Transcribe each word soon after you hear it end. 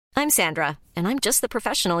I'm Sandra, and I'm just the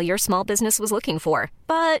professional your small business was looking for.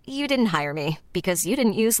 But you didn't hire me because you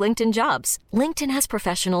didn't use LinkedIn Jobs. LinkedIn has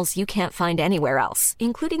professionals you can't find anywhere else,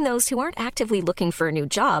 including those who aren't actively looking for a new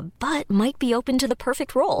job, but might be open to the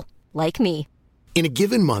perfect role, like me. In a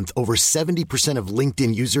given month, over 70% of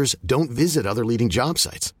LinkedIn users don't visit other leading job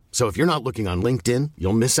sites. So if you're not looking on LinkedIn,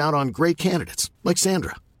 you'll miss out on great candidates like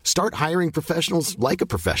Sandra. Start hiring professionals like a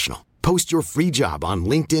professional. Post your free job on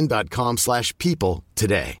linkedin.com/people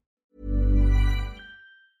today.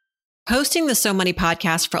 Hosting the So Money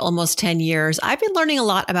podcast for almost 10 years, I've been learning a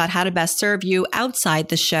lot about how to best serve you outside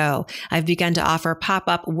the show. I've begun to offer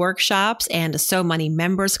pop-up workshops and a So Money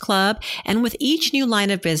members club. And with each new line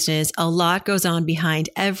of business, a lot goes on behind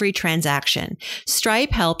every transaction.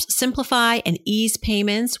 Stripe helps simplify and ease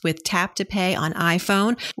payments with Tap to Pay on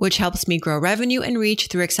iPhone, which helps me grow revenue and reach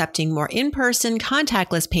through accepting more in-person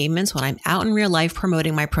contactless payments when I'm out in real life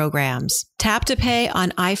promoting my programs. Tap to Pay on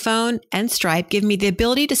iPhone and Stripe give me the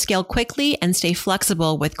ability to scale quickly and stay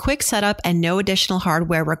flexible with quick setup and no additional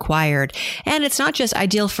hardware required. And it's not just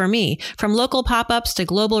ideal for me. From local pop-ups to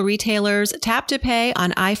global retailers, Tap to Pay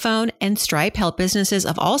on iPhone and Stripe help businesses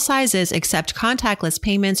of all sizes accept contactless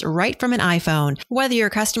payments right from an iPhone. Whether your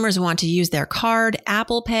customers want to use their card,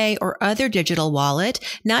 Apple Pay, or other digital wallet,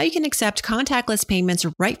 now you can accept contactless payments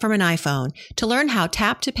right from an iPhone. To learn how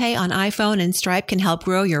Tap to Pay on iPhone and Stripe can help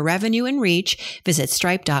grow your revenue and reach, visit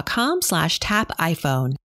stripe.com/tap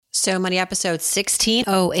iPhone. So Money episode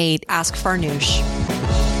 1608, Ask Farnoosh.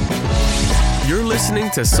 You're listening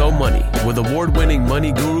to So Money with award-winning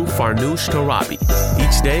money guru Farnoosh Torabi.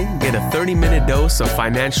 Each day, get a 30-minute dose of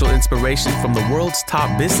financial inspiration from the world's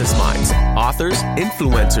top business minds, authors,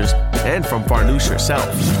 influencers, and from Farnoosh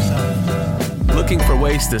herself. Looking for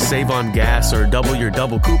ways to save on gas or double your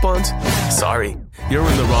double coupons? Sorry, you're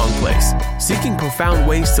in the wrong place. Seeking profound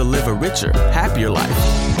ways to live a richer, happier life.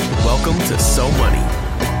 Welcome to So Money.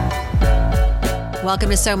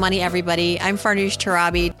 Welcome to So Money, everybody. I'm Farnoosh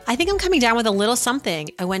Torabi. I think I'm coming down with a little something.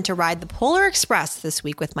 I went to ride the Polar Express this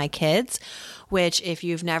week with my kids, which if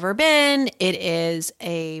you've never been, it is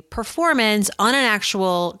a performance on an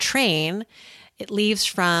actual train. It leaves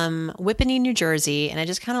from Whippany, New Jersey, and it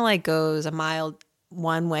just kind of like goes a mile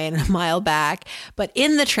one way and a mile back. But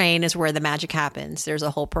in the train is where the magic happens. There's a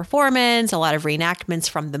whole performance, a lot of reenactments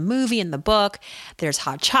from the movie and the book. There's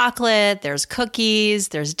hot chocolate, there's cookies,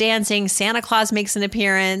 there's dancing. Santa Claus makes an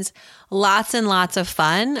appearance. Lots and lots of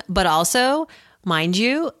fun, but also, mind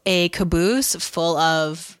you, a caboose full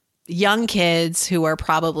of young kids who are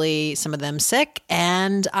probably some of them sick.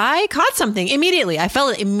 And I caught something immediately. I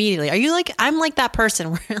felt it immediately. Are you like, I'm like that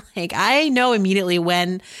person where like, I know immediately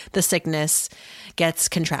when the sickness gets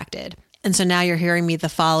contracted. And so now you're hearing me the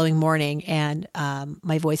following morning and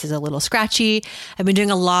my voice is a little scratchy. I've been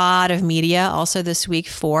doing a lot of media also this week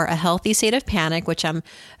for A Healthy State of Panic, which I'm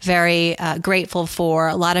very grateful for.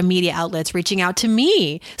 A lot of media outlets reaching out to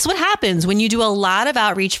me. So what happens when you do a lot of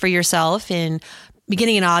outreach for yourself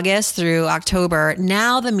beginning in August through October?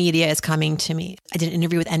 Now the media is coming to me. I did an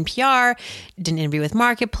interview with NPR, did an interview with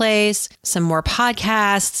Marketplace, some more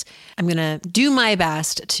podcasts. I'm going to do my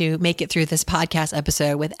best to make it through this podcast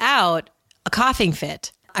episode without a coughing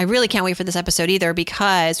fit. I really can't wait for this episode either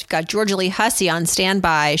because we've got Georgia Lee Hussey on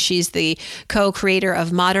standby. She's the co-creator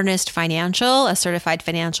of Modernist Financial, a certified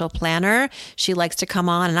financial planner. She likes to come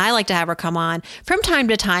on, and I like to have her come on from time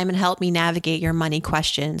to time and help me navigate your money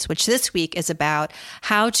questions, which this week is about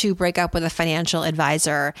how to break up with a financial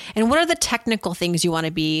advisor and what are the technical things you want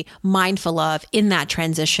to be mindful of in that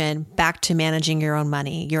transition back to managing your own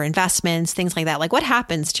money, your investments, things like that. Like what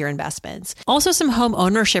happens to your investments? Also some home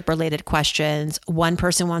ownership related questions. One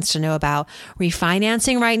person wants to know about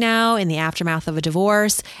refinancing right now in the aftermath of a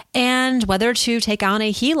divorce and whether to take on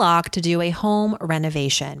a HELOC to do a home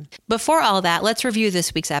renovation. Before all that, let's review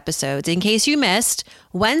this week's episodes. In case you missed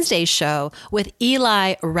Wednesday's show with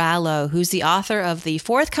Eli Rallo, who's the author of the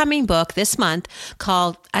forthcoming book this month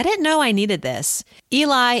called I Didn't Know I Needed This.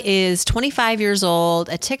 Eli is 25 years old,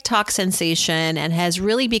 a TikTok sensation, and has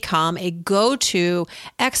really become a go-to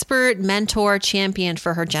expert, mentor, champion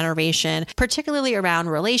for her generation, particularly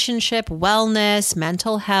around relationship, wellness,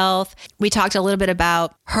 mental health. We talked a little bit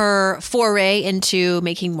about her foray into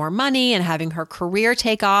making more money and having her career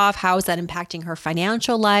take off. How is that impacting her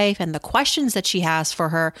financial life and the questions that she has for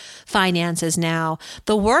her finances now,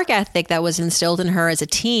 the work ethic that was instilled in her as a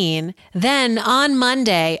teen. Then on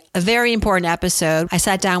Monday, a very important episode, I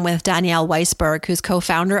sat down with Danielle Weisberg, who's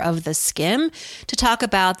co-founder of The Skim, to talk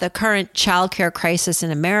about the current childcare crisis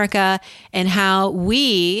in America and how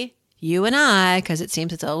we, you and I, because it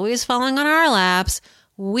seems it's always falling on our laps,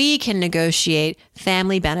 we can negotiate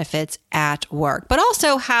family benefits at work, but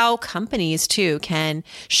also how companies too can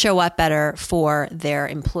show up better for their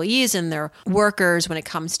employees and their workers when it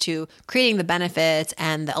comes to creating the benefits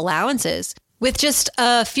and the allowances. With just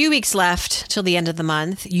a few weeks left till the end of the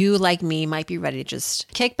month, you, like me, might be ready to just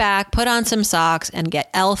kick back, put on some socks, and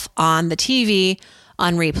get Elf on the TV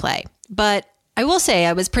on replay. But I will say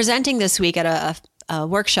I was presenting this week at a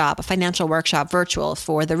workshop, a financial workshop virtual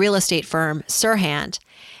for the real estate firm Sirhan.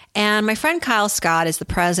 And my friend Kyle Scott is the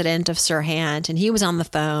president of Sirhan, and he was on the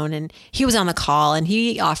phone and he was on the call and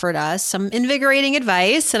he offered us some invigorating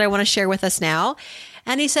advice that I want to share with us now.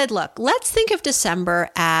 And he said, look, let's think of December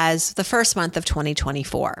as the first month of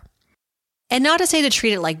 2024. And not to say to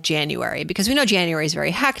treat it like January, because we know January is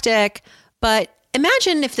very hectic, but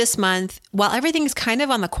imagine if this month, while everything's kind of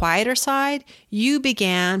on the quieter side, you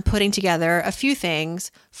began putting together a few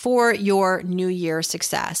things for your New Year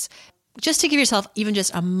success, just to give yourself even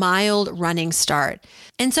just a mild running start.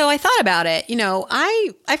 And so I thought about it.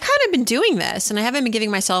 I've kind of been doing this and I haven't been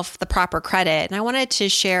giving myself the proper credit. And I wanted to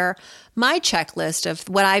share my checklist of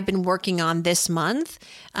what I've been working on this month.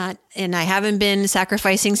 And I haven't been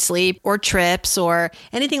sacrificing sleep or trips or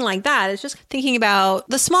anything like that. It's just thinking about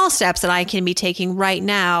the small steps that I can be taking right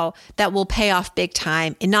now that will pay off big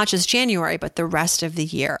time in not just January, but the rest of the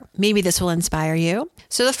year. Maybe this will inspire you.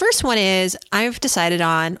 So the first one is I've decided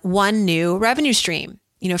on one new revenue stream.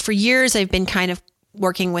 For years, I've been kind of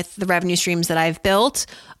working with the revenue streams that I've built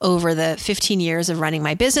over the 15 years of running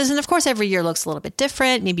my business. And of course, every year looks a little bit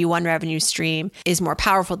different. Maybe one revenue stream is more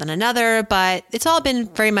powerful than another, but it's all been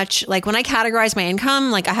very much like when I categorize my income,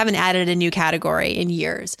 like I haven't added a new category in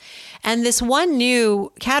years. And this one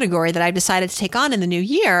new category that I've decided to take on in the new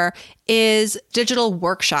year is digital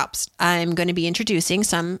workshops. I'm going to be introducing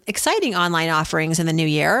some exciting online offerings in the new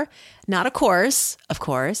year. Not a course, of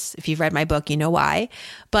course. If you've read my book, you know why.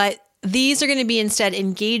 But these are going to be instead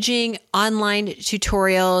engaging online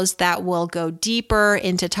tutorials that will go deeper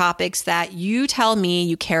into topics that you tell me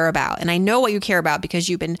you care about. And I know what you care about because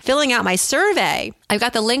you've been filling out my survey. I've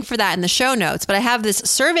got the link for that in the show notes, but I have this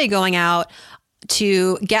survey going out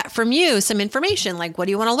to get from you some information, like what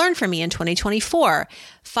do you want to learn from me in 2024?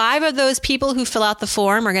 5 of those people who fill out the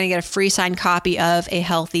form are going to get a free signed copy of A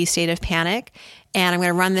Healthy State of Panic. And I'm going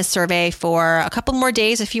to run this survey for a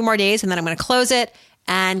few more days, and then I'm going to close it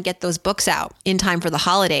and get those books out in time for the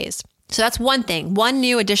holidays. So that's one thing, one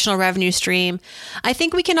new additional revenue stream. I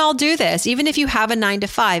think we can all do this. Even if you have a 9 to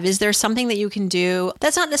 5, is there something that you can do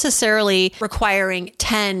that's not necessarily requiring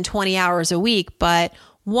 10, 20 hours a week, but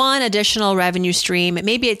one additional revenue stream?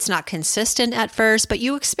 Maybe it's not consistent at first, but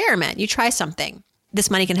you experiment, you try something. This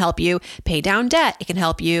money can help you pay down debt. It can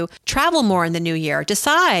help you travel more in the new year.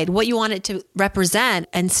 Decide what you want it to represent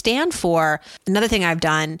and stand for. Another thing I've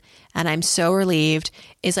done, and I'm so relieved,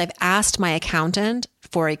 is I've asked my accountant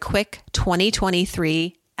for a quick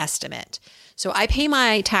 2023 estimate. So I pay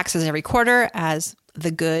my taxes every quarter as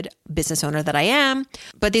the good business owner that I am,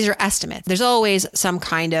 but these are estimates. There's always some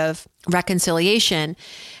kind of reconciliation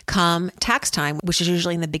come tax time, which is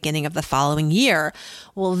usually in the beginning of the following year.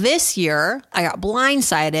 Well, this year I got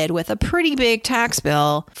blindsided with a pretty big tax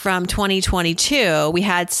bill from 2022. We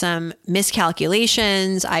had some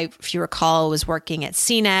miscalculations. If you recall, was working at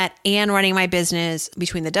CNET and running my business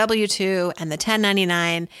between the W-2 and the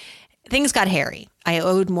 1099. Things got hairy. I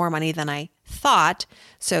owed more money than I thought.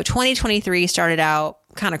 So 2023 started out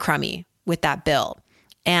kind of crummy with that bill.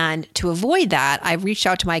 And to avoid that, I reached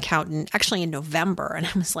out to my accountant actually in November, and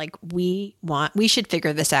I was like, we should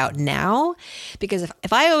figure this out now, because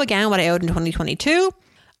if I owe again what I owed in 2022,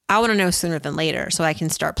 I want to know sooner than later so I can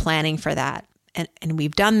start planning for that. And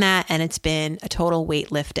we've done that, and it's been a total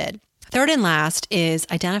weight lifted. Third and last is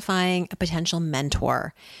identifying a potential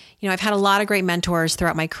mentor. I've had a lot of great mentors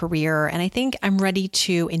throughout my career, and I think I'm ready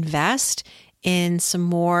to invest in some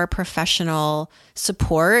more professional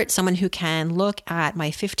support, someone who can look at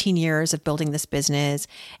my 15 years of building this business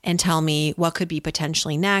and tell me what could be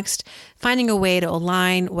potentially next, finding a way to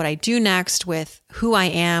align what I do next with who I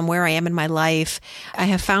am, where I am in my life. I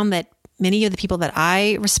have found that many of the people that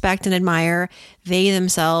I respect and admire, they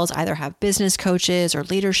themselves either have business coaches or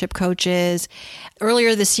leadership coaches.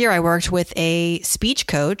 Earlier this year, I worked with a speech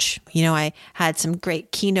coach. I had some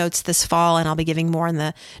great keynotes this fall, and I'll be giving more in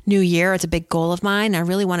the new year. It's a big goal of mine. I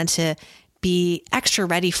really wanted to be extra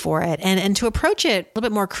ready for it and to approach it a little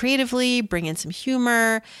bit more creatively, bring in some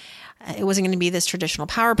humor. It wasn't going to be this traditional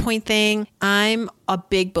PowerPoint thing. I'm a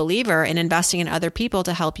big believer in investing in other people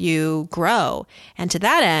to help you grow. And to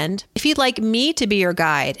that end, if you'd like me to be your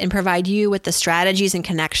guide and provide you with the strategies and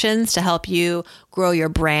connections to help you grow your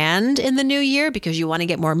brand in the new year because you want to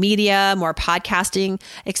get more media, more podcasting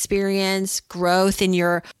experience, growth in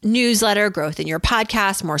your newsletter, growth in your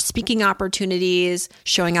podcast, more speaking opportunities,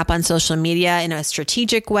 showing up on social media in a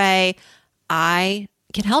strategic way, I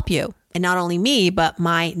can help you. And not only me, but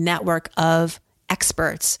my network of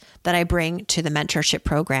experts that I bring to the mentorship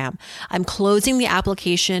program. I'm closing the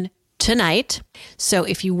application tonight. So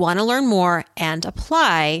if you want to learn more and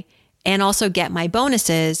apply and also get my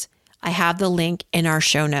bonuses, I have the link in our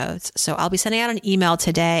show notes. So I'll be sending out an email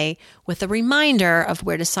today with a reminder of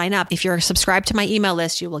where to sign up. If you're subscribed to my email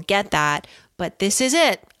list, you will get that. But this is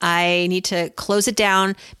it. I need to close it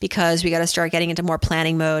down because we got to start getting into more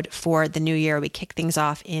planning mode for the new year. We kick things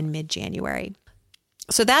off in mid-January.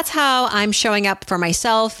 So that's how I'm showing up for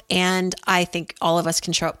myself. And I think all of us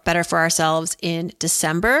can show up better for ourselves in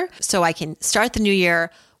December so I can start the new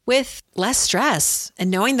year with less stress and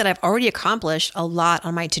knowing that I've already accomplished a lot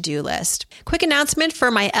on my to-do list. Quick announcement for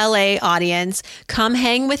my LA audience. Come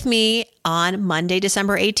hang with me on Monday,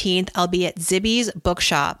 December 18th. I'll be at Zibby's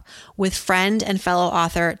Bookshop with friend and fellow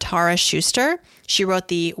author Tara Schuster. She wrote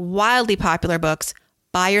the wildly popular books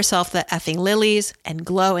Buy Yourself the Effing Lilies and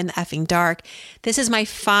Glow in the Effing Dark. This is my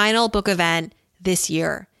final book event this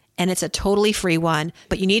year. And it's a totally free one,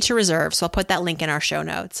 but you need to reserve. So I'll put that link in our show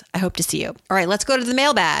notes. I hope to see you. All right, let's go to the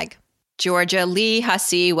mailbag. Georgia Lee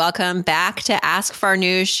Hussey, welcome back to Ask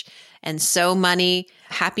Farnoosh and So Money.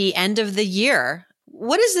 Happy end of the year.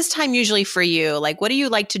 What is this time usually for you? Like, what do you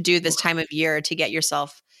like to do this time of year to get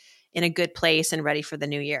yourself in a good place and ready for the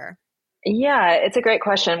new year? Yeah, it's a great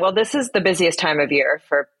question. Well, this is the busiest time of year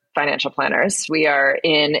for financial planners. We are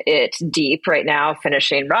in it deep right now,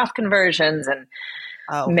 finishing Roth conversions and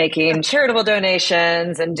making charitable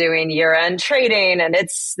donations and doing year-end trading. And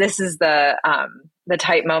this is the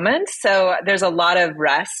tight moment. So there's a lot of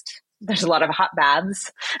rest. There's a lot of hot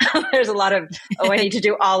baths. There's a lot of, I need to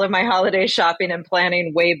do all of my holiday shopping and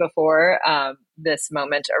planning way before this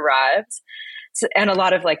moment arrives. So, and a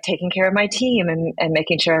lot of like taking care of my team and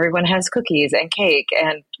making sure everyone has cookies and cake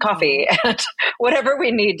and coffee and whatever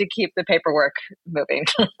we need to keep the paperwork moving.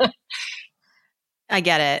 I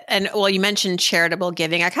get it. And well, you mentioned charitable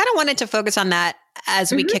giving. I kind of wanted to focus on that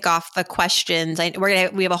as we kick off the questions.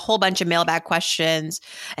 We have a whole bunch of mailbag questions.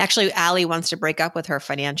 Actually, Allie wants to break up with her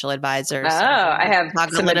financial advisor. So I have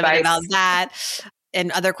talking some a little advice bit about that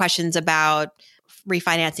and other questions about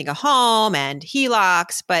refinancing a home and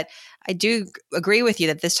HELOCs. But I do agree with you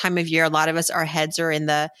that this time of year, a lot of us, our heads are in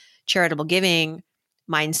the charitable giving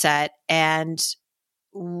mindset. And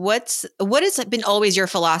what has been always your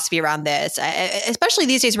philosophy around this? Especially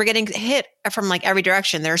these days, we're getting hit from like every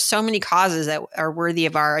direction. There are so many causes that are worthy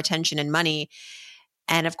of our attention and money.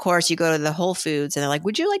 And of course, you go to the Whole Foods and they're like,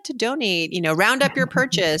 would you like to donate, round up your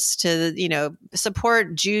purchase to,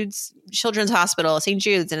 support Jude's Children's Hospital, St.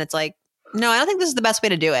 Jude's. And it's like, no, I don't think this is the best way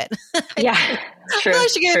to do it. Yeah, true. I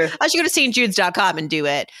should go to stjudes.com and do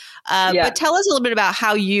it. But tell us a little bit about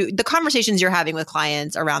how the conversations you're having with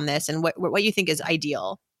clients around this and what you think is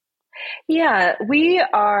ideal. Yeah, we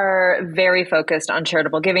are very focused on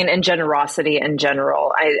charitable giving and generosity in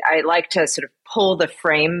general. I like to sort of pull the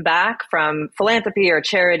frame back from philanthropy or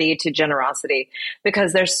charity to generosity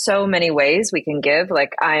because there's so many ways we can give.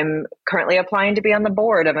 Like I'm currently applying to be on the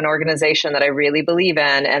board of an organization that I really believe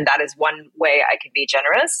in, and that is one way I can be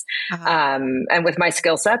generous. And with my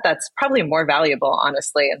skill set, that's probably more valuable,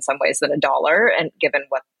 honestly, in some ways than $1, and given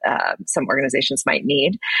what some organizations might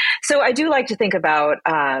need. So I do like to think about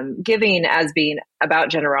giving as being about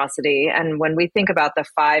generosity. And when we think about the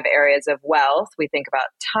 5 areas of wealth, we think about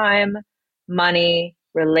time, money,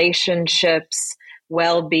 relationships,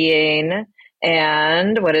 well-being,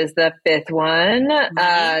 and what is the 5th one?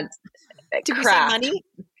 Did we say craft. money?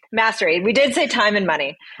 Mastery. We did say time and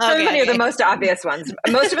money. Time and money are the most obvious ones.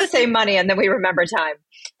 Most of us say money and then we remember time,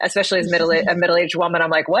 especially as a middle-aged woman.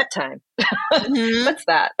 I'm like, what time? What's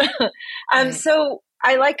that? So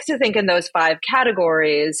I like to think in those 5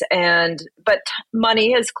 categories, but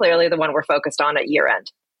money is clearly the one we're focused on at year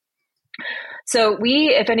end. So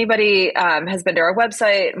if anybody has been to our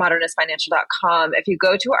website, modernistfinancial.com, if you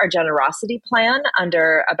go to our generosity plan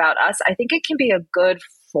under About Us, I think it can be a good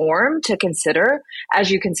form to consider as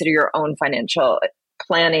you consider your own financial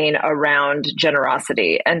planning around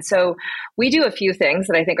generosity. And so we do a few things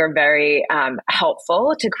that I think are very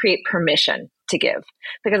helpful to create permission to give,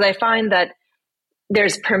 because I find that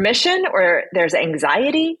there's permission or there's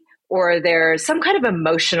anxiety or there's some kind of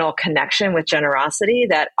emotional connection with generosity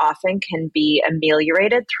that often can be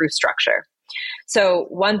ameliorated through structure. So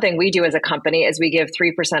one thing we do as a company is we give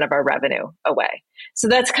 3% of our revenue away. So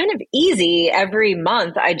that's kind of easy. Every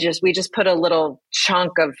month, we just put a little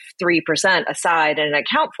chunk of 3% aside in an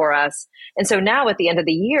account for us. And so now at the end of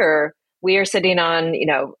the year, we are sitting on,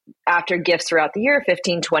 after gifts throughout the year,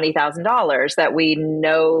 $15,000, $20,000 that we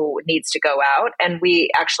know needs to go out. And we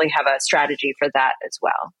actually have a strategy for that as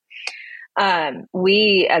well.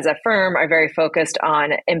 We as a firm are very focused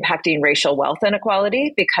on impacting racial wealth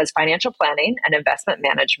inequality because financial planning and investment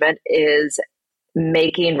management is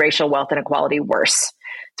making racial wealth inequality worse.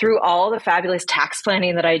 Through all the fabulous tax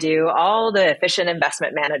planning that I do, all the efficient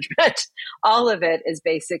investment management, all of it is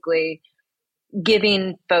basically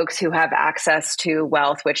giving folks who have access to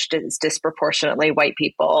wealth, which is disproportionately white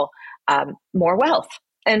people, more wealth.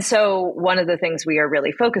 And so one of the things we are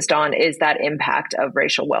really focused on is that impact of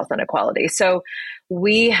racial wealth inequality. So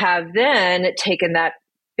we have then taken that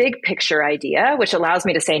big picture idea, which allows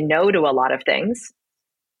me to say no to a lot of things,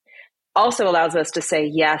 also allows us to say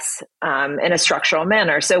yes in a structural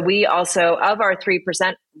manner. So we also, of our 3%,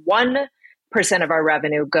 1% of our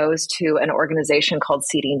revenue goes to an organization called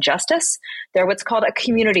Seeding Justice. They're what's called a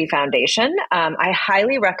community foundation. I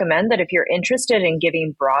highly recommend that if you're interested in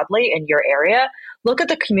giving broadly in your area, look at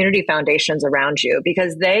the community foundations around you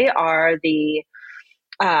because they are the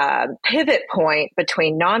pivot point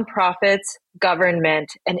between nonprofits,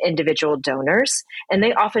 government, and individual donors. And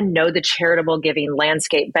they often know the charitable giving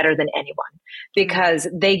landscape better than anyone because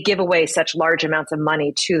they give away such large amounts of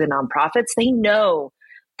money to the nonprofits. They know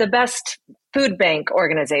the best food bank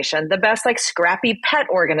organization, the best scrappy pet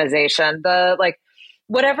organization,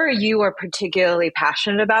 whatever you are particularly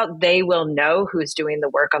passionate about, they will know who's doing the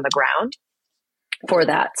work on the ground for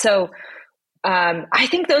that. So I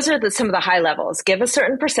think those are some of the high levels. Give a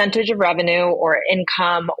certain percentage of revenue or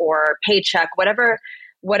income or paycheck, whatever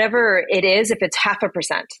it is. If it's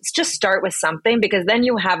 0.5%, just start with something because then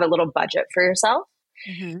you have a little budget for yourself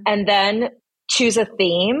and then choose a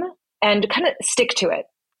theme and kind of stick to it.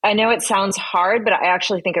 I know it sounds hard, but I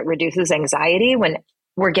actually think it reduces anxiety when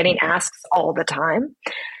we're getting asks all the time.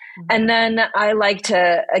 And then I like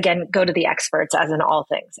to, again, go to the experts as in all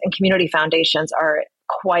things. And community foundations are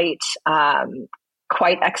quite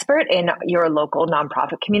expert in your local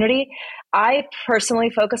nonprofit community. I personally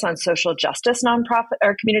focus on social justice nonprofit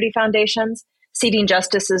or community foundations. Seeding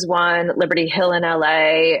Justice is one, Liberty Hill in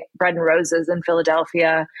LA, Bread and Roses in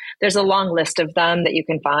Philadelphia. There's a long list of them that you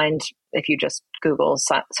can find if you just Google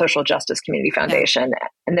Social Justice Community Foundation,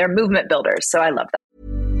 and they're movement builders. So I love them.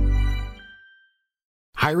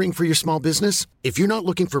 Hiring for your small business? If you're not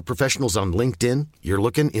looking for professionals on LinkedIn, you're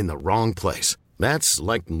looking in the wrong place. That's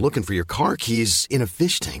like looking for your car keys in a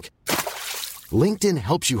fish tank. LinkedIn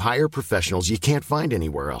helps you hire professionals you can't find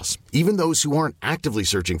anywhere else, even those who aren't actively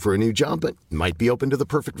searching for a new job but might be open to the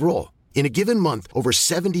perfect role. In a given month, over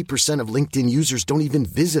 70% of LinkedIn users don't even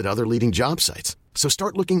visit other leading job sites. So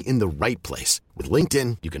start looking in the right place. With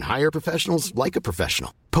LinkedIn, you can hire professionals like a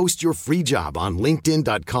professional. Post your free job on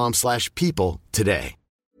linkedin.com/people today.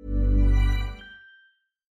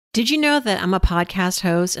 Did you know that I'm a podcast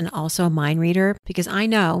host and also a mind reader? Because I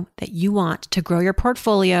know that you want to grow your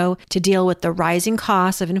portfolio, to deal with the rising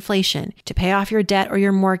costs of inflation, to pay off your debt or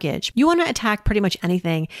your mortgage. You want to attack pretty much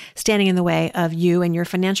anything standing in the way of you and your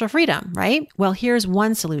financial freedom, right? Well, here's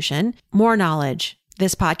one solution: more knowledge.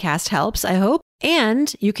 This podcast helps, I hope.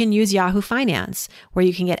 And you can use Yahoo Finance, where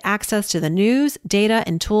you can get access to the news, data,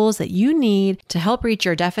 and tools that you need to help reach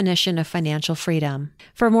your definition of financial freedom.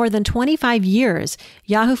 For more than 25 years,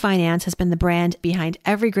 Yahoo Finance has been the brand behind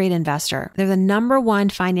every great investor. They're the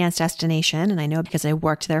 #1 finance destination, and I know because I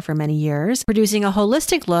worked there for many years, producing a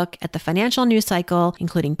holistic look at the financial news cycle,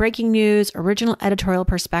 including breaking news, original editorial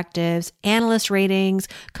perspectives, analyst ratings,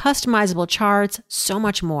 customizable charts, so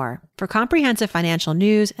much more. For comprehensive financial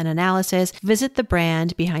news and analysis, visit the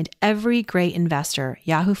brand behind every great investor,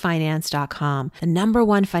 yahoofinance.com. The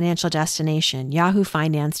 #1 financial destination,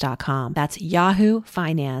 yahoofinance.com. That's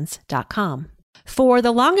yahoofinance.com. For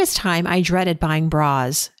the longest time, I dreaded buying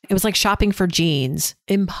bras. It was like shopping for jeans.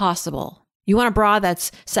 Impossible. You want a bra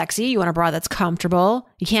that's sexy, you want a bra that's comfortable.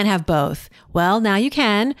 You can't have both. Well, now you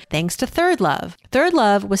can, thanks to Third Love. Third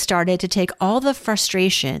Love was started to take all the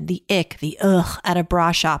frustration, the ick, the ugh out of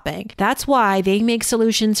bra shopping. That's why they make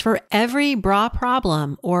solutions for every bra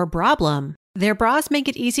problem or problem. Their bras make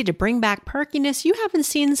it easy to bring back perkiness you haven't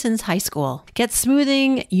seen since high school. Get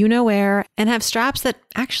smoothing, you-know-where, and have straps that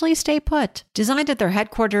actually stay put. Designed at their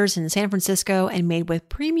headquarters in San Francisco and made with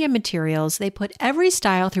premium materials, they put every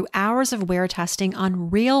style through hours of wear testing on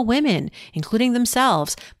real women, including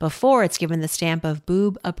themselves, before it's given the stamp of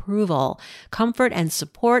boob approval. Comfort and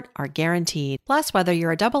support are guaranteed. Plus, whether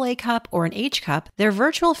you're a AA cup or an H cup, their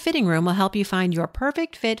virtual fitting room will help you find your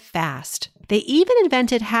perfect fit fast. They even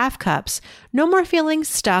invented half cups. No more feeling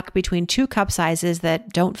stuck between two cup sizes that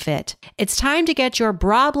don't fit. It's time to get your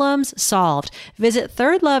problems solved. Visit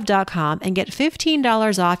thirdlove.com and get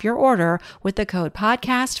 $15 off your order with the code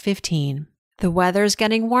podcast15. The weather's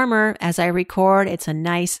getting warmer. As I record, it's a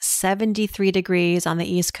nice 73 degrees on the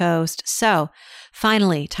East Coast. So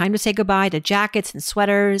finally, time to say goodbye to jackets and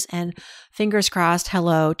sweaters and fingers crossed,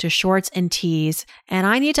 hello to shorts and tees. And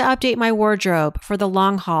I need to update my wardrobe for the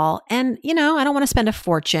long haul. And, I don't want to spend a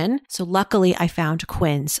fortune. So luckily I found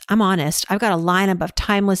Quince. I'm honest. I've got a lineup of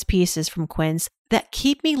timeless pieces from Quince that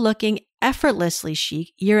keep me looking effortlessly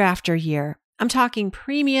chic year after year. I'm talking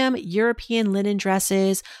premium European linen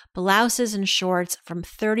dresses, blouses and shorts from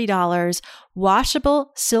 $30,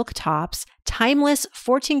 washable silk tops, timeless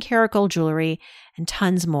 14-karat gold jewelry, and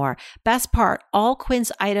tons more. Best part, all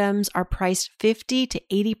Quince items are priced 50 to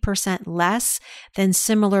 80% less than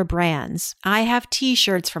similar brands. I have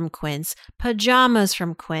t-shirts from Quince, pajamas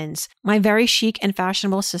from Quince. My very chic and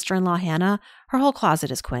fashionable sister-in-law, Hannah, her whole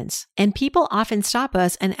closet is Quince. And people often stop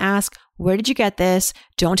us and ask, where did you get this?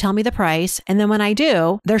 Don't tell me the price. And then when I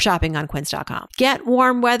do, they're shopping on quince.com. Get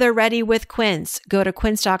warm weather ready with Quince. Go to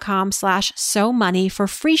quince.com/SoMoney for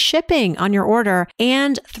free shipping on your order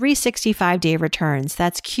and 365-day returns.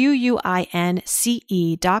 That's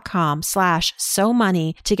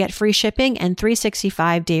QUINCE.com/SoMoney to get free shipping and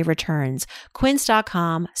 365-day returns.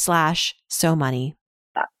 Quince.com/SoMoney.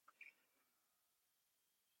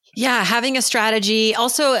 Yeah, having a strategy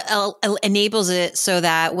also enables it so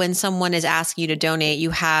that when someone is asking you to donate, you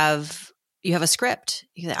have a script.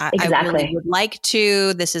 Exactly. I really would like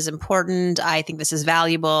to. This is important. I think this is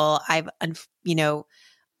valuable. I've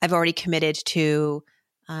already committed to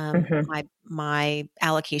my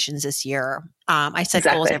allocations this year. I set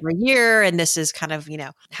goals every year, and this is kind of,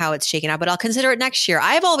 how it's shaken out, but I'll consider it next year.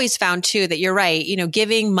 I've always found too that you're right.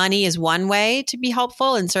 Giving money is one way to be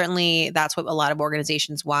helpful. And certainly that's what a lot of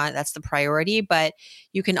organizations want. That's the priority, but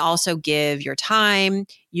you can also give your time.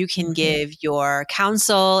 You can give your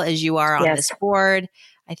counsel as you are on this board.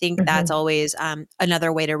 I think that's always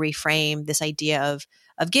another way to reframe this idea of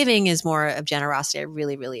giving is more of generosity. I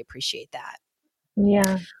really, really appreciate that.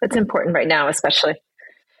 Yeah, that's important right now, especially.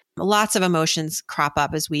 Lots of emotions crop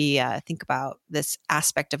up as we think about this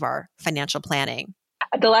aspect of our financial planning.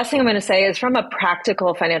 The last thing I'm going to say is from a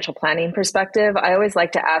practical financial planning perspective, I always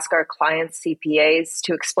like to ask our clients' CPAs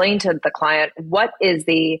to explain to the client what is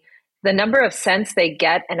the number of cents they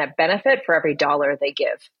get and a benefit for every dollar they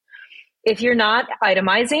give. If you're not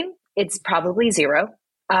itemizing, it's probably zero.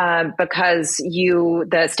 Because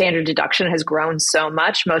the standard deduction has grown so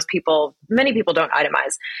much. Many people don't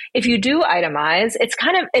itemize. If you do itemize,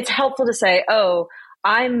 it's helpful to say, oh,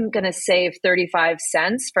 I'm going to save 35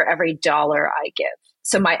 cents for every dollar I give.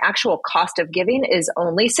 So my actual cost of giving is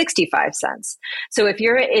only 65 cents. So if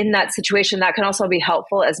you're in that situation, that can also be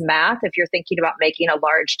helpful as math. If you're thinking about making a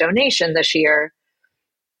large donation this year,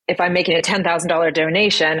 if I'm making a $10,000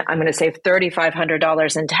 donation, I'm going to save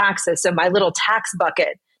 $3,500 in taxes. So my little tax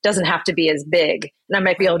bucket doesn't have to be as big. And I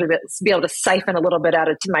might be able to siphon a little bit out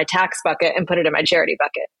of my tax bucket and put it in my charity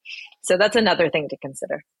bucket. So that's another thing to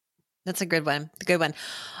consider. That's a good one. A good one.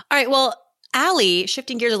 All right. Well, Allie,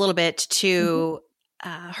 shifting gears a little bit to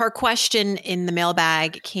her question in the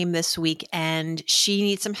mailbag came this week, and she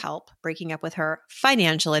needs some help breaking up with her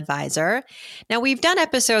financial advisor. Now, we've done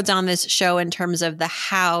episodes on this show in terms of the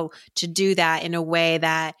how to do that in a way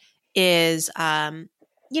that is,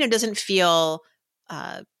 doesn't feel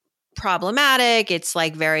problematic. It's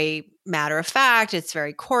like very matter of fact. It's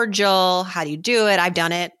very cordial. How do you do it? I've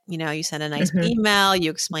done it. You send a nice email, you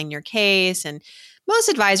explain your case, and most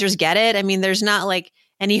advisors get it. I mean, there's not like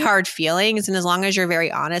any hard feelings. And as long as you're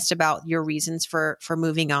very honest about your reasons for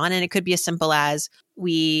moving on, and it could be as simple as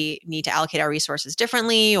we need to allocate our resources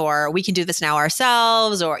differently, or we can do this now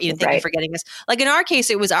ourselves, or, thank you for getting this. Like in our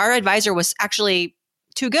case, it was our advisor was actually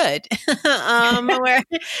too good, where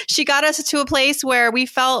she got us to a place where we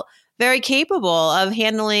felt very capable of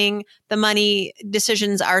handling the money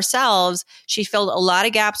decisions ourselves. She filled a lot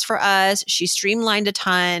of gaps for us. She streamlined a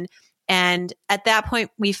ton. And at that point,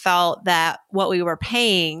 we felt that what we were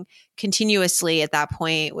paying continuously at that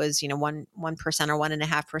point was, 1% or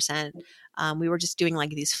 1.5%. We were just doing like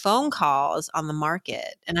these phone calls on the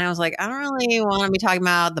market. And I was like, I don't really want to be talking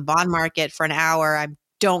about the bond market for an hour. I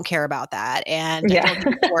don't care about that. And I don't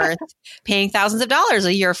think it's worth paying thousands of dollars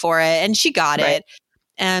a year for it. And she got it.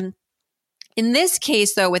 And in this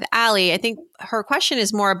case, though, with Allie, I think her question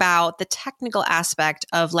is more about the technical aspect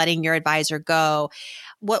of letting your advisor go.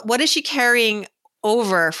 What is she carrying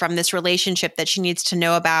over from this relationship that she needs to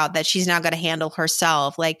know about that she's now going to handle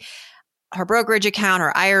herself? Like her brokerage account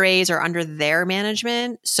or IRAs are under their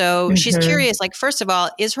management. So she's curious, like, first of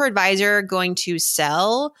all, is her advisor going to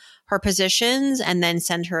sell her positions and then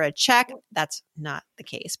send her a check? That's not the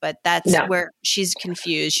case, but that's where she's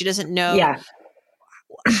confused. She doesn't know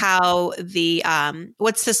how the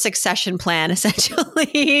what's the succession plan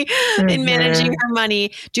essentially in managing her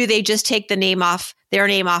money. Do they just take their name off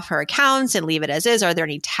her accounts and leave it as is? Are there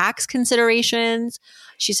any tax considerations?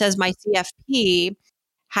 She says, my CFP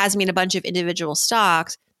has me in a bunch of individual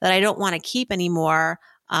stocks that I don't want to keep anymore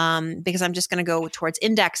because I'm just going to go towards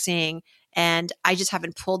indexing, and I just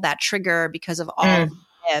haven't pulled that trigger because of all the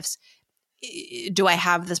ifs. Do I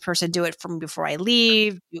have this person do it from before I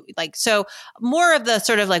leave? Like, so more of the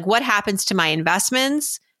sort of like what happens to my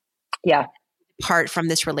investments apart from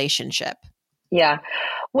this relationship. Yeah.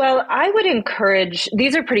 Well, I would encourage,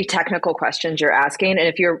 these are pretty technical questions you're asking.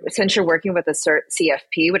 And since you're working with a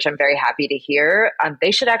CFP, which I'm very happy to hear,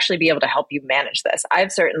 they should actually be able to help you manage this.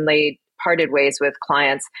 I've certainly parted ways with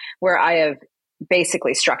clients where I have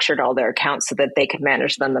basically structured all their accounts so that they could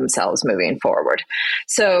manage them themselves moving forward.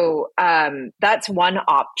 So that's one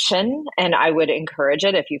option. And I would encourage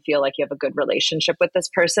it if you feel like you have a good relationship with this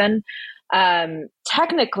person.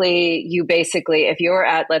 Technically, you basically, if you're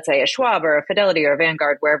at, let's say, a Schwab or a Fidelity or a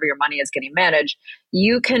Vanguard, wherever your money is getting managed,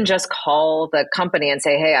 you can just call the company and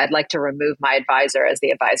say, hey, I'd like to remove my advisor as the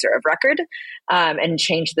advisor of record and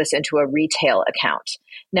change this into a retail account.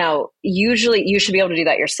 Now, usually you should be able to do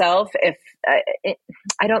that yourself. If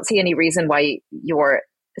I don't see any reason why your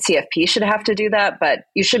CFP should have to do that, but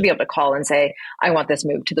you should be able to call and say, I want this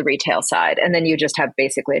moved to the retail side. And then you just have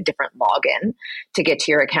basically a different login to get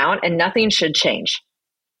to your account, and nothing should change.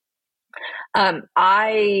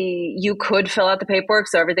 You could fill out the paperwork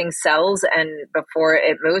so everything sells and before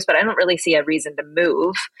it moves, but I don't really see a reason to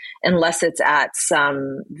move unless it's at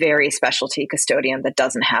some very specialty custodian that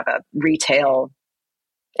doesn't have a retail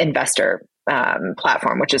investor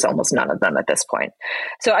platform, which is almost none of them at this point.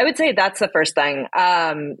 So I would say that's the first thing.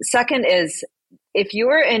 Second is, if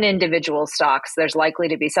you're in individual stocks, there's likely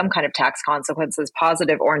to be some kind of tax consequences,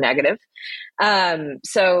 positive or negative.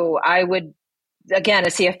 So I would, again, a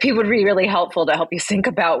CFP would be really helpful to help you think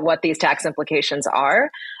about what these tax implications are.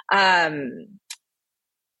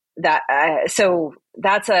 So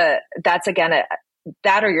that's again,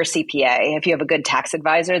 that or your CPA. If you have a good tax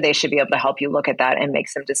advisor, they should be able to help you look at that and make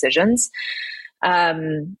some decisions.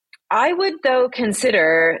 I would, though,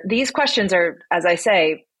 consider these questions are, as I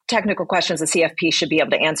say, technical questions the CFP should be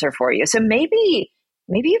able to answer for you. So maybe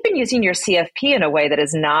you've been using your CFP in a way that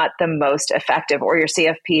is not the most effective, or your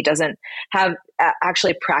CFP doesn't have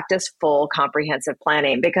actually practiced full comprehensive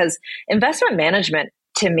planning, because investment management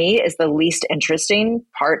to me is the least interesting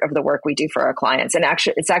part of the work we do for our clients. And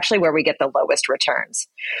actually, it's actually where we get the lowest returns.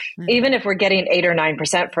 Mm-hmm. Even if we're getting 8 or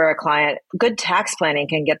 9% for a client, good tax planning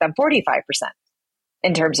can get them 45%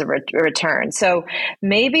 in terms of return. So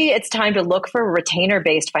maybe it's time to look for a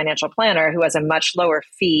retainer-based financial planner who has a much lower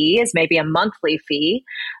fee, is maybe a monthly fee,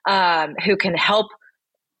 who can help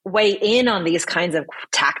weigh in on these kinds of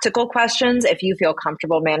tactical questions if you feel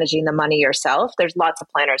comfortable managing the money yourself. There's lots of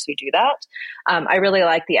planners who do that. I really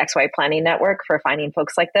like the XY Planning Network for finding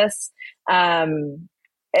folks like this,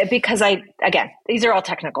 because these are all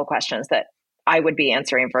technical questions that I would be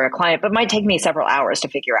answering for a client, but might take me several hours to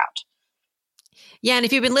figure out. Yeah. And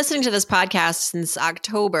if you've been listening to this podcast since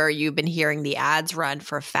October, you've been hearing the ads run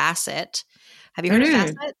for Facet. Have you heard of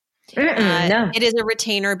Facet? No. It is a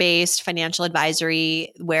retainer-based financial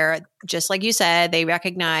advisory where, just like you said, they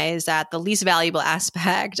recognize that the least valuable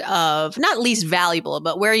aspect of, not least valuable,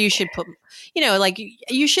 but where you should put, like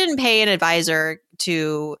you shouldn't pay an advisor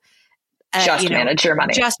to manage your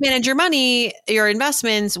money. Just manage your money, your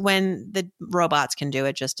investments, when the robots can do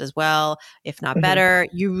it just as well, if not better.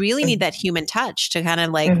 You really need that human touch to kind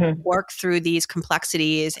of like work through these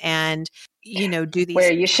complexities and, do these.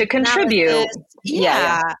 Where you should contribute.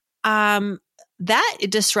 Yeah. That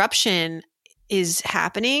disruption is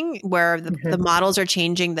happening where the models are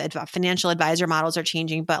changing, the financial advisor models are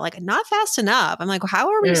changing, but like not fast enough. I'm like, how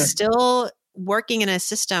are we still working in a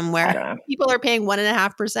system where people are paying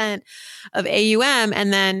 1.5% of AUM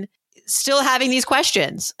and then still having these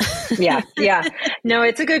questions? Yeah. Yeah. No,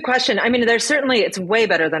 it's a good question. I mean, it's way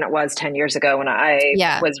better than it was 10 years ago when I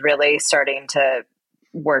was really starting to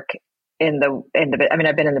work I mean,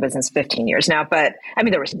 I've been in the business 15 years now, but I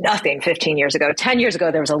mean, there was nothing 15 years ago. 10 years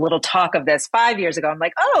ago, there was a little talk of this. 5 years ago, I'm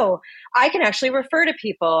like, oh, I can actually refer to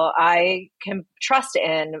people I can trust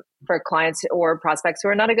in for clients or prospects who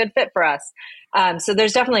are not a good fit for us. So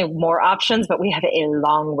there's definitely more options, but we have a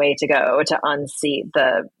long way to go to unseat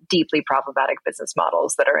the deeply problematic business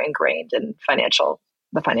models that are ingrained in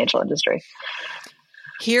the financial industry.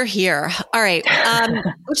 Here, here. All right.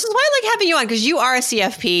 Which is why I like having you on, because you are a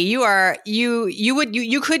CFP.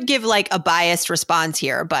 You could give like a biased response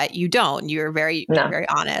here, but you don't. You're very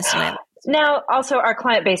honest. Now, also our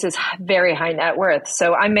client base is very high net worth.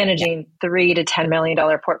 So I'm managing $3 to $10 million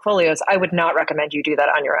portfolios. I would not recommend you do that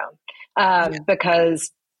on your own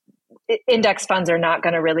because index funds are not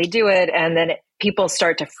going to really do it. And then people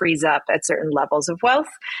start to freeze up at certain levels of wealth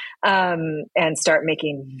and start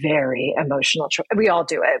making very emotional choices. We all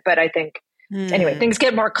do it. But I think, anyway, things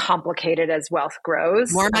get more complicated as wealth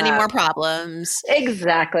grows. More money, more problems.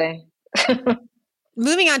 Exactly.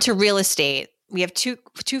 Moving on to real estate. We have two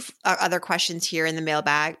other questions here in the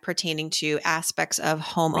mailbag pertaining to aspects of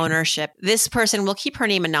home ownership. This person, will keep her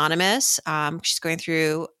name anonymous. She's going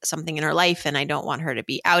through something in her life and I don't want her to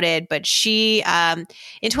be outed, but she, in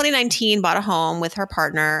 2019, bought a home with her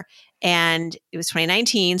partner and it was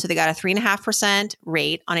 2019. So they got a 3.5%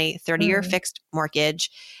 rate on a 30-year fixed mortgage.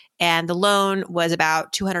 And the loan was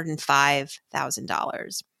about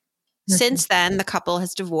 $205,000. Since then, the couple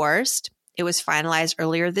has divorced. It was finalized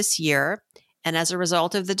earlier this year. And as a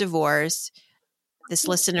result of the divorce, this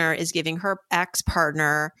listener is giving her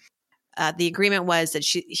ex-partner, the agreement was that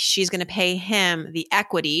she's going to pay him the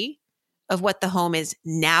equity of what the home is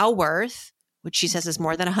now worth, which she says is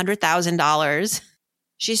more than $100,000.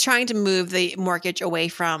 She's trying to move the mortgage away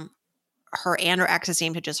from her and her ex's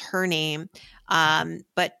name to just her name.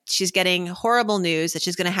 But she's getting horrible news that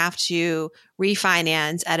she's going to have to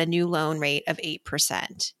refinance at a new loan rate of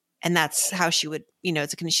 8%. And that's how she would,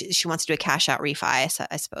 she wants to do a cash out refi,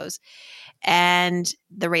 I suppose. And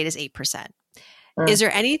the rate is 8%. Is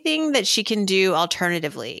there anything that she can do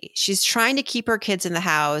alternatively? She's trying to keep her kids in the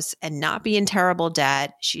house and not be in terrible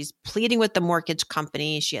debt. She's pleading with the mortgage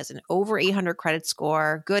company. She has an over 800 credit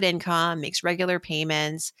score, good income, makes regular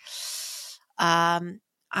payments.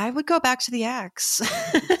 I would go back to the ex.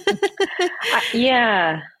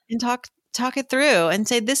 And talk it through and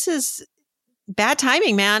say, this is bad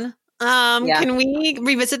timing, man. Can we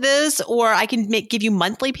revisit this, or I can give you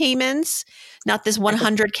monthly payments, not this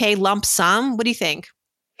 100K lump sum? What do you think?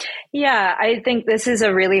 Yeah, I think this is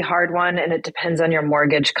a really hard one, and it depends on your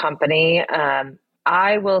mortgage company.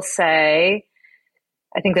 I will say,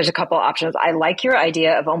 I think there's a couple options. I like your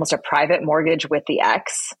idea of almost a private mortgage with the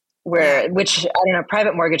ex, which I don't know,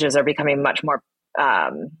 private mortgages are becoming much more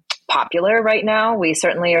popular right now. We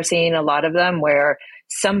certainly are seeing a lot of them where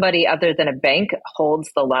somebody other than a bank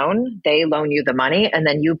holds the loan. They loan you the money and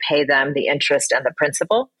then you pay them the interest and the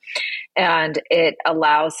principal. And it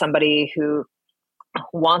allows somebody who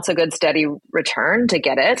wants a good steady return to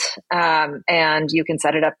get it. And you can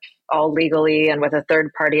set it up all legally and with a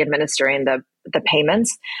third party administering the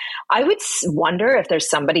payments. I would wonder if there's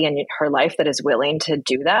somebody in her life that is willing to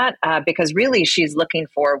do that, because really she's looking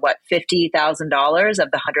for $50,000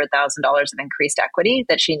 of the $100,000 of increased equity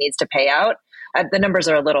that she needs to pay out. The numbers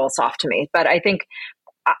are a little soft to me, but I think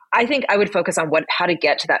I would focus on how to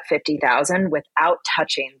get to that 50,000 without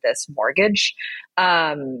touching this mortgage.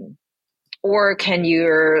 Or can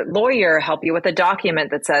your lawyer help you with a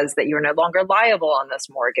document that says that you're no longer liable on this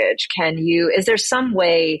mortgage? Is there some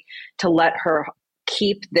way to let her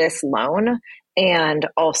keep this loan and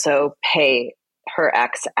also pay her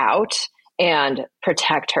ex out and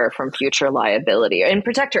protect her from future liability and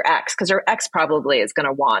protect her ex? Because her ex probably is going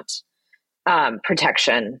to want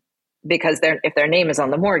protection because if their name is on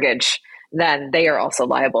the mortgage, then they are also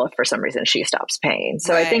liable if for some reason she stops paying.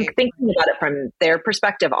 So I think thinking about it from their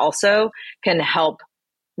perspective also can help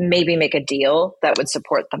maybe make a deal that would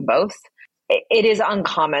support them both. It is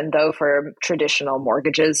uncommon though for traditional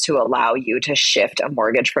mortgages to allow you to shift a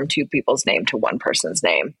mortgage from two people's name to one person's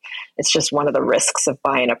name. It's just one of the risks of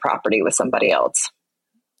buying a property with somebody else.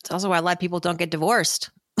 It's also why a lot of people don't get divorced.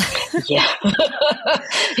 Yeah.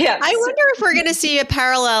 Yeah. I wonder if we're going to see a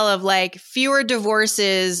parallel of fewer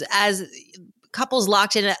divorces as couples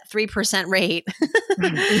locked in at 3% rate.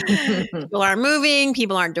 People aren't moving,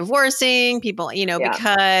 people aren't divorcing,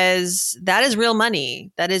 because that is real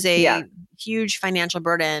money. That is a huge financial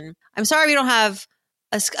burden. I'm sorry we don't have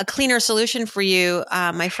a cleaner solution for you,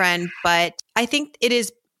 my friend, but I think it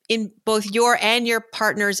is in both your and your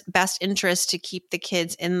partner's best interest to keep the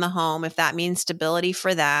kids in the home if that means stability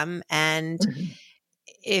for them. And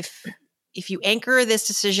if you anchor this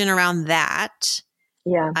decision around that,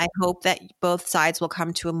 I hope that both sides will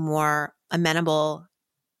come to a more amenable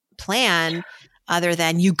plan other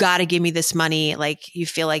than you got to give me this money. Like you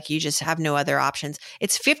feel like you just have no other options.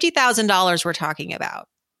 It's $50,000 we're talking about.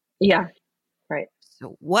 Yeah. Right.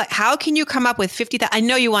 So how can you come up with 50,000? I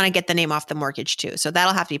know you want to get the name off the mortgage too. So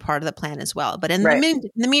that'll have to be part of the plan as well. But in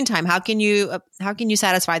the meantime, how can you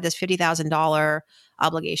satisfy this $50,000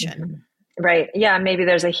 obligation? Right. Yeah. Maybe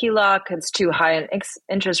there's a HELOC. It's too high an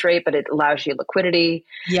interest rate, but it allows you liquidity.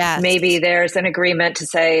 Yes. Maybe there's an agreement to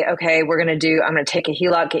say, okay, I'm going to take a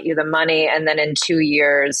HELOC, get you the money. And then in 2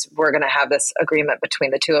 years, we're going to have this agreement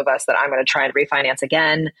between the two of us that I'm going to try and refinance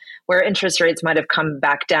again, where interest rates might have come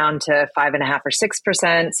back down to 5.5% or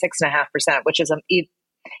 6%, 6.5%, which is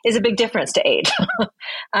a big difference to age.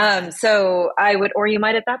 So or you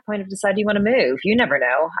might at that point have decided you want to move. You never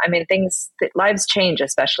know. I mean, lives change,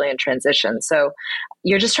 especially in transition. So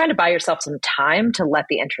you're just trying to buy yourself some time to let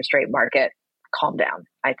the interest rate market calm down,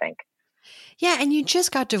 I think. Yeah. And you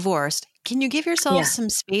just got divorced. Can you give yourself some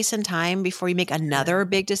space and time before you make another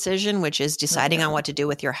big decision, which is deciding on what to do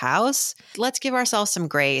with your house? Let's give ourselves some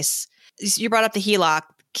grace. You brought up the HELOC.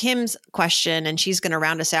 Kim's question, and she's going to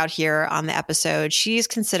round us out here on the episode. She's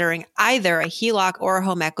considering either a HELOC or a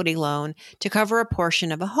home equity loan to cover a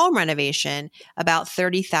portion of a home renovation, about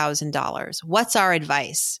 $30,000. What's our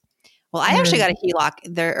advice? Well, I actually got a HELOC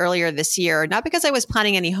there earlier this year, not because I was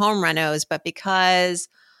planning any home renos, but because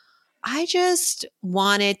I just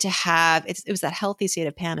wanted to have, it was that healthy state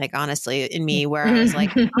of panic, honestly, in me, where I was like,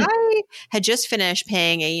 I had just finished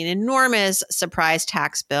paying an enormous surprise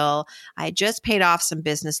tax bill. I had just paid off some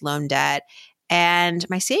business loan debt, and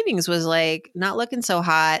my savings was like not looking so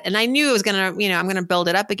hot. And I knew it was going to, I'm going to build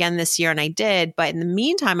it up again this year. And I did. But in the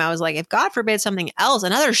meantime, I was like, if God forbid something else,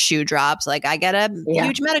 another shoe drops, like I get a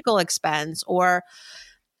huge medical expense, or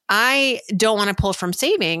I don't want to pull from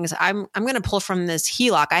savings. I'm going to pull from this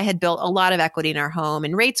HELOC. I had built a lot of equity in our home,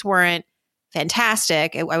 and rates weren't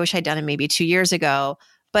fantastic. I wish I'd done it maybe 2 years ago,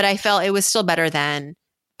 but I felt it was still better than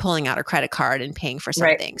pulling out a credit card and paying for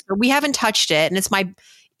something. So we haven't touched it, and it's my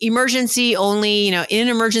emergency only, in an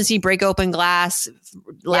emergency break open glass,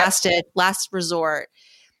 last resort.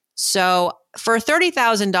 So for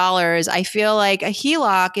 $30,000, I feel like a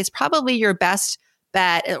HELOC is probably your best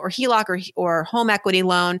bet, or HELOC or home equity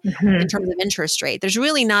loan in terms of interest rate. There's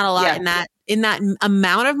really not a lot in that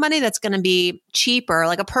amount of money that's going to be cheaper.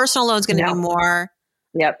 Like a personal loan is going to be more.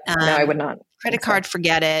 No, I would not. Credit card,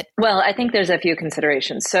 forget it. Well, I think there's a few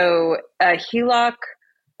considerations. So a HELOC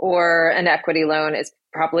or an equity loan is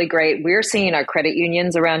probably great. We're seeing our credit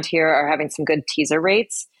unions around here are having some good teaser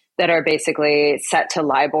rates that are basically set to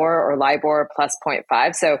LIBOR or LIBOR plus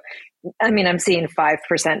 0.5. So I'm seeing 5%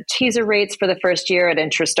 teaser rates for the first year at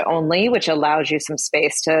interest only, which allows you some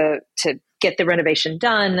space to get the renovation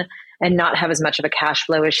done and not have as much of a cash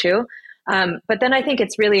flow issue. But then I think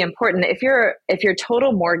it's really important if your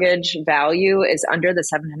total mortgage value is under the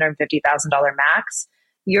 $750,000 max,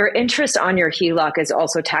 your interest on your HELOC is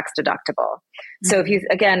also tax deductible. So if you,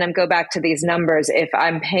 again, go back to these numbers, if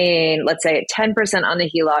I'm paying, let's say 10% on the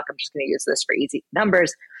HELOC, I'm just going to use this for easy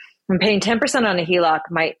numbers. I'm paying 10% on a HELOC,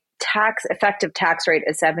 my effective tax rate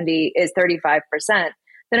is 35%, then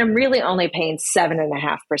I'm really only paying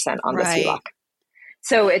 7.5% on this HELOC.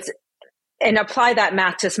 So and apply that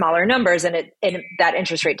math to smaller numbers, and that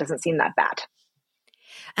interest rate doesn't seem that bad.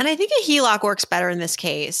 And I think a HELOC works better in this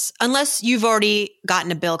case, unless you've already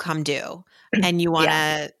gotten a bill come due and you want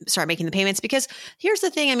to start making the payments. Because here's the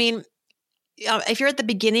thing, if you're at the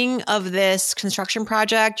beginning of this construction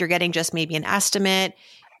project, you're getting just maybe an estimate.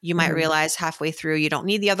 You might realize halfway through you don't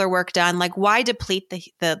need the other work done. Like, why deplete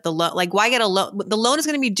the loan? Like, why get a loan? The loan is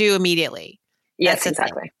going to be due immediately. Yes,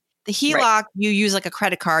 exactly. The HELOC, you use like a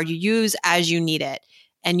credit card. You use as you need it,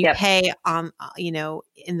 and you pay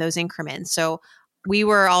in those increments. So we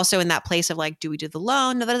were also in that place of like, do we do the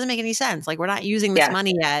loan? No, that doesn't make any sense. Like, we're not using this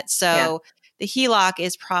money yet. So the HELOC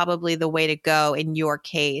is probably the way to go in your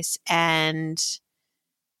case. And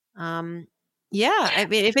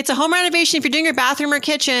if it's a home renovation, if you're doing your bathroom or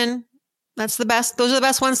kitchen, that's the best. Those are the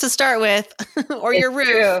best ones to start with, or your roof.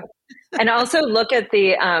 True. And also look at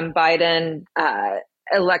the Biden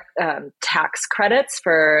tax credits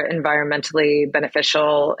for environmentally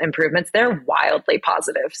beneficial improvements. They're wildly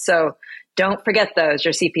positive. So don't forget those.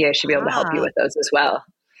 Your CPA should be able to help you with those as well.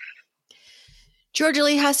 Georgia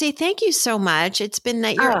Lee Hussey, thank you so much. It's been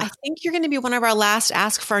that I think you're going to be one of our last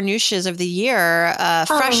Ask Farnooshes of the year,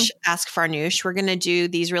 fresh Ask Farnoosh. We're going to do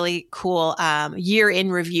these really cool year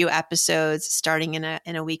in review episodes starting in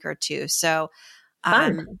a week or two. So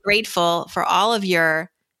I'm grateful for all of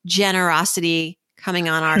your generosity coming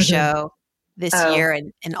on our show this year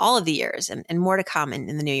and all of the years and more to come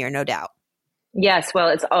in the new year, no doubt. Yes, well,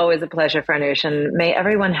 it's always a pleasure, Farnoosh, and may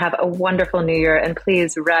everyone have a wonderful new year, and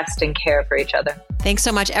please rest and care for each other. Thanks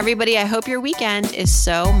so much, everybody. I hope your weekend is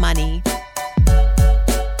so money.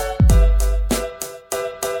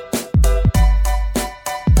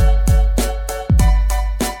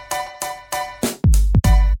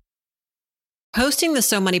 Hosting the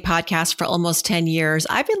So Money podcast for almost 10 years,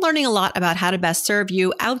 I've been learning a lot about how to best serve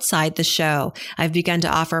you outside the show. I've begun to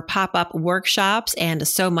offer pop-up workshops and a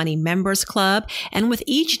So Money members club. And with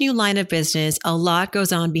each new line of business, a lot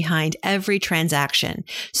goes on behind every transaction.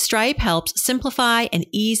 Stripe helps simplify and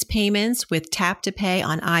ease payments with Tap to Pay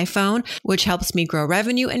on iPhone, which helps me grow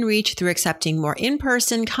revenue and reach through accepting more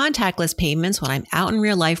in-person contactless payments when I'm out in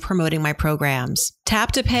real life promoting my programs.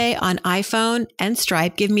 Tap to Pay on iPhone and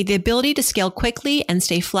Stripe give me the ability to scale quickly and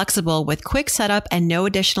stay flexible with quick setup and no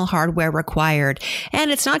additional hardware required. And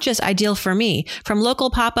it's not just ideal for me. From local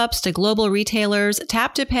pop-ups to global retailers,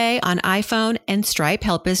 Tap to Pay on iPhone and Stripe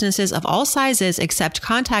help businesses of all sizes accept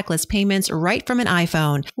contactless payments right from an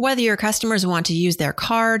iPhone. Whether your customers want to use their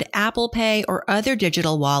card, Apple Pay, or other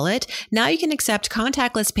digital wallet, now you can accept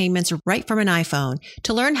contactless payments right from an iPhone.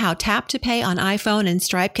 To learn how Tap to Pay on iPhone and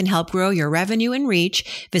Stripe can help grow your revenue and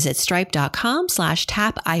reach, visit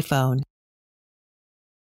stripe.com/tapiphone.